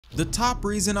The top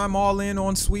reason I'm all in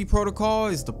on Sui Protocol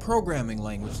is the programming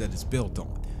language that it's built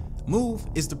on. Move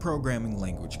is the programming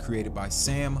language created by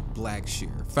Sam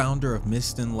Blackshear, founder of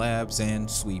Miston Labs and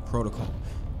Sui Protocol.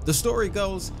 The story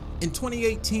goes, in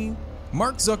 2018,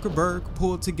 Mark Zuckerberg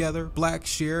pulled together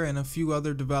Blackshear and a few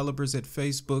other developers at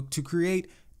Facebook to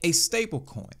create a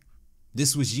stablecoin.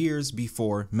 This was years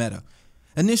before Meta.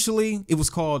 Initially, it was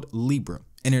called Libra,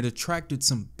 and it attracted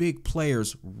some big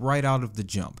players right out of the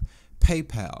jump.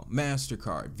 PayPal,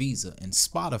 MasterCard, Visa, and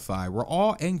Spotify were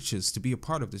all anxious to be a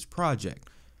part of this project.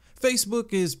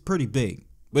 Facebook is pretty big,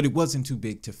 but it wasn't too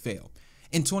big to fail.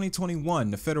 In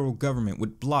 2021, the federal government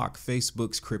would block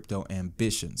Facebook's crypto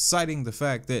ambitions, citing the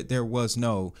fact that there was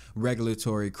no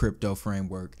regulatory crypto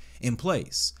framework in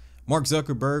place. Mark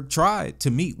Zuckerberg tried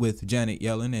to meet with Janet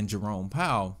Yellen and Jerome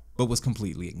Powell, but was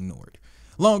completely ignored.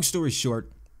 Long story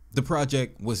short, the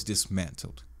project was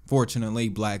dismantled. Fortunately,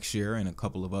 Blackshear and a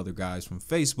couple of other guys from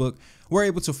Facebook were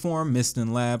able to form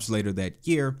Miston Labs later that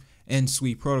year, and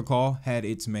Sui Protocol had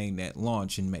its mainnet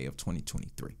launch in May of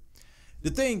 2023. The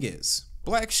thing is,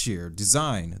 Blackshear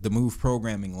designed the Move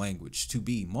programming language to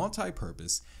be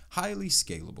multi-purpose, highly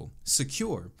scalable,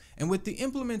 secure, and with the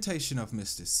implementation of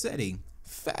Messari,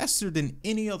 faster than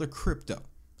any other crypto.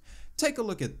 Take a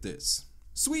look at this.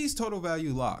 Sui's total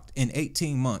value locked in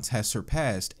 18 months has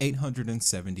surpassed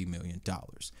 $870 million.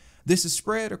 This is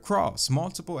spread across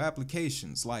multiple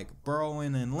applications like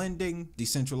borrowing and lending,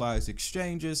 decentralized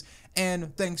exchanges,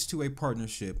 and thanks to a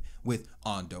partnership with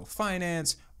Ondo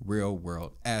Finance,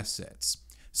 real-world assets.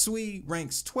 Sui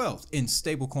ranks 12th in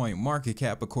stablecoin market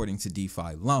cap according to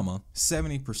DeFi Llama.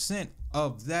 70%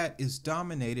 of that is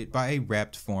dominated by a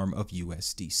wrapped form of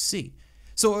USDC.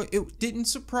 So it didn't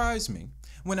surprise me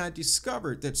when I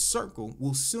discovered that Circle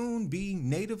will soon be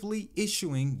natively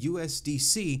issuing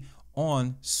USDC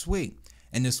on Sui.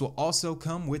 And this will also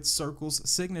come with Circle's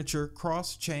signature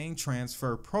cross-chain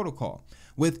transfer protocol.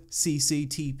 With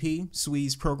CCTP,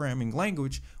 Sui's programming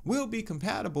language will be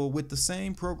compatible with the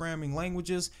same programming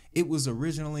languages it was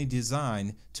originally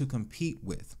designed to compete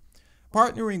with.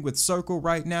 Partnering with Circle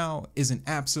right now is an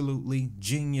absolutely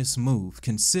genius move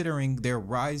considering their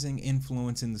rising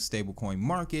influence in the stablecoin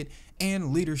market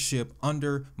and leadership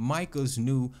under MiCA's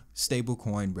new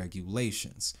stablecoin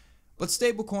regulations. But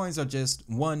stablecoins are just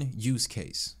one use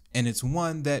case, and it's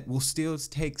one that will still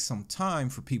take some time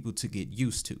for people to get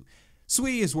used to.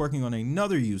 Sui is working on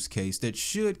another use case that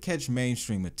should catch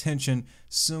mainstream attention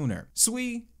sooner.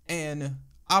 Sui and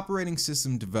operating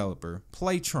system developer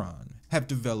Playtron have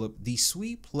developed the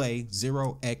Sui Play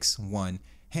 0x1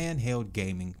 handheld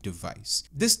gaming device.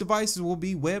 This device will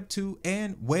be Web 2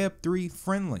 and Web 3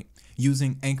 friendly.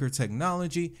 Using Anchor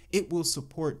technology, it will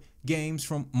support games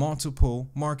from multiple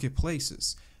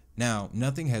marketplaces. Now,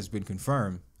 nothing has been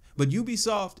confirmed, but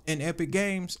Ubisoft and Epic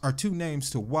Games are two names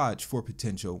to watch for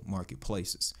potential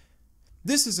marketplaces.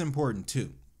 This is important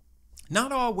too.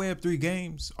 Not all Web 3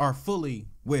 games are fully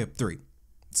Web 3.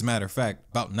 As a matter of fact,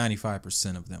 about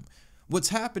 95% of them. What's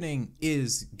happening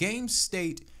is game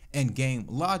state and game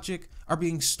logic are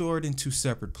being stored in two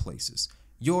separate places.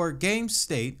 Your game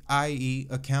state, i.e.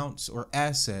 accounts or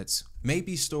assets, may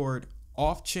be stored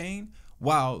off-chain,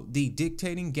 while the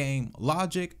dictating game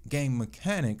logic, game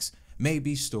mechanics, may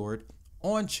be stored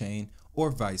on-chain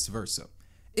or vice versa.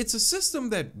 It's a system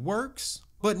that works,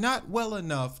 but not well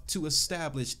enough to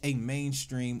establish a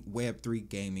mainstream Web3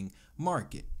 gaming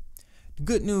market. The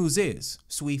good news is,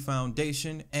 Sui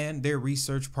Foundation and their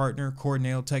research partner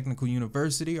Cornell Technical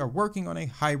University are working on a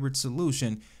hybrid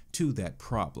solution to that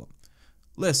problem.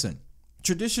 Listen,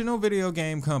 traditional video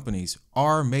game companies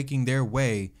are making their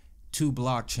way to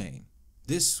blockchain.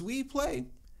 This Sui Play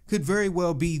could very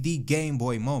well be the Game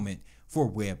Boy moment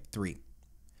for Web3.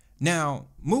 Now,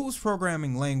 Move's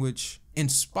programming language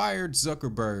inspired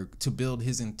Zuckerberg to build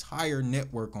his entire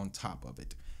network on top of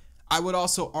it. I would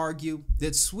also argue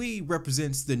that Sui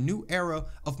represents the new era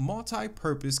of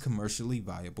multi-purpose commercially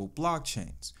viable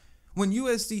blockchains. When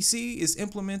USDC is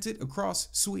implemented across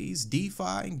Sui's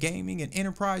DeFi, gaming, and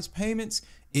enterprise payments,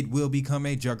 it will become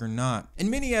a juggernaut. And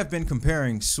many have been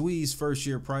comparing Sui's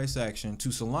first-year price action to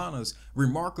Solana's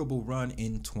remarkable run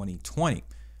in 2020.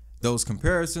 Those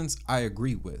comparisons I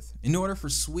agree with. In order for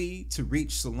Sui to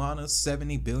reach Solana's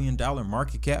 $70 billion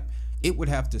market cap, it would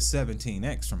have to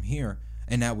 17x from here,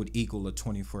 and that would equal a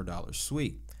 $24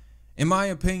 Sui. In my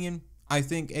opinion, I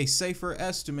think a safer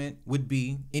estimate would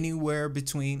be anywhere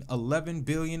between 11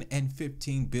 billion and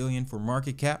 15 billion for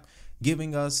market cap,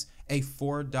 giving us a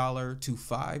 $4 to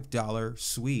 $5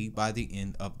 Sui by the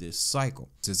end of this cycle.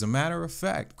 As a matter of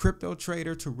fact, crypto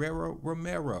trader Torero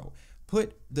Romero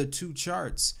put the two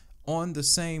charts on the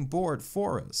same board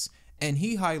for us, And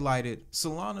he highlighted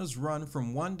Solana's run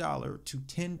from $1 to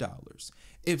 $10.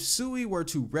 If Sui were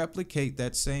to replicate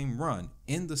that same run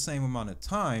in the same amount of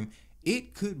time,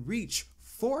 it could reach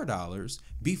 $4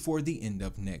 before the end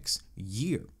of next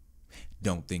year.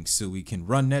 Don't think Sui can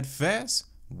run that fast?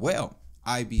 Well,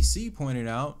 IBC pointed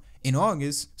out in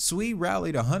August, Sui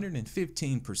rallied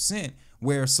 115%,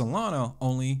 where Solana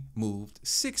only moved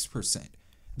 6%.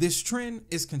 This trend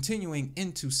is continuing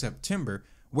into September,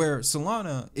 where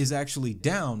Solana is actually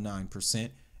down 9%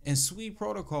 and Sui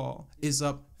Protocol is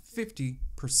up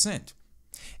 50%.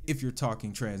 If you're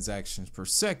talking transactions per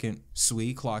second,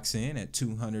 Sui clocks in at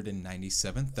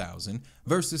 297,000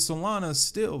 versus Solana's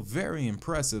still very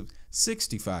impressive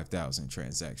 65,000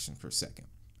 transactions per second.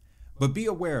 But be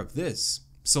aware of this.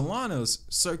 Solana's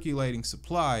circulating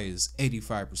supply is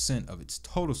 85% of its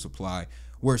total supply,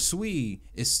 where Sui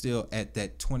is still at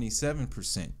that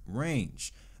 27%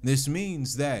 range. This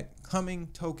means that coming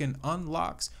token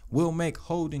unlocks will make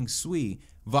holding Sui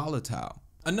volatile.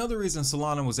 Another reason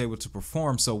Solana was able to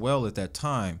perform so well at that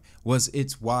time was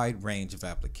its wide range of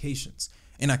applications.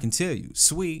 And I can tell you,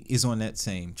 Sui is on that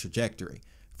same trajectory.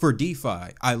 For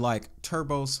DeFi, I like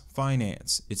Turbos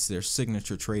Finance. It's their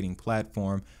signature trading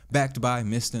platform backed by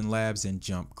Miston Labs and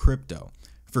Jump Crypto.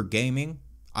 For gaming,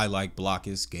 I like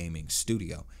Block's Gaming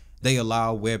Studio. They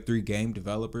allow Web3 game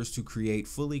developers to create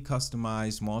fully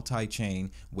customized multi-chain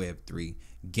Web3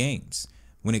 games.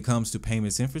 When it comes to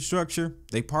payments infrastructure,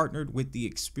 they partnered with the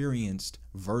experienced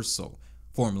Versal,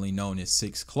 formerly known as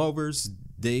Six Clovers.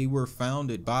 They were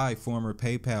founded by former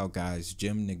PayPal guys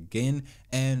Jim Nagin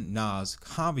and Naz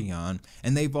Kavian,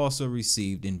 and they've also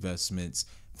received investments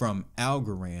from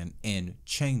Algorand and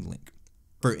Chainlink.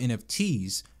 For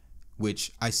NFTs,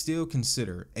 which I still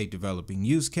consider a developing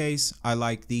use case, I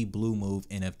like the Blue Move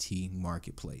NFT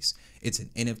marketplace. It's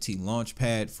an NFT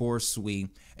launchpad for Sui.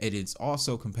 It is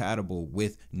also compatible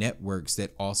with networks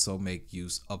that also make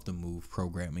use of the Move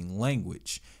programming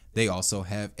language. They also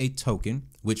have a token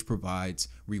which provides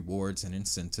rewards and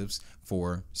incentives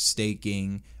for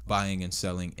staking, buying and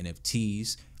selling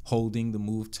NFTs. Holding the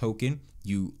Move token,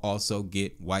 you also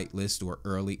get whitelist or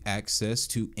early access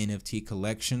to NFT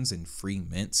collections and free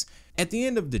mints. At the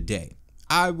end of the day,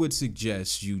 I would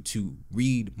suggest you to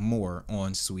read more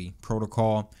on Sui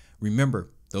Protocol. Remember,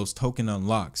 those token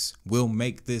unlocks will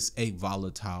make this a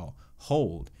volatile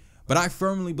hold. But I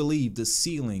firmly believe the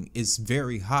ceiling is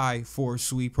very high for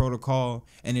Sui Protocol,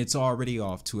 and it's already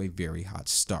off to a very hot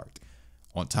start.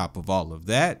 On top of all of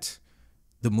that,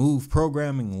 the Move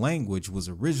programming language was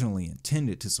originally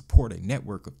intended to support a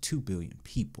network of 2 billion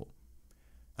people.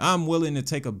 I'm willing to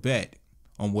take a bet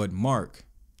on what Mark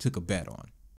took a bet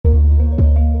on.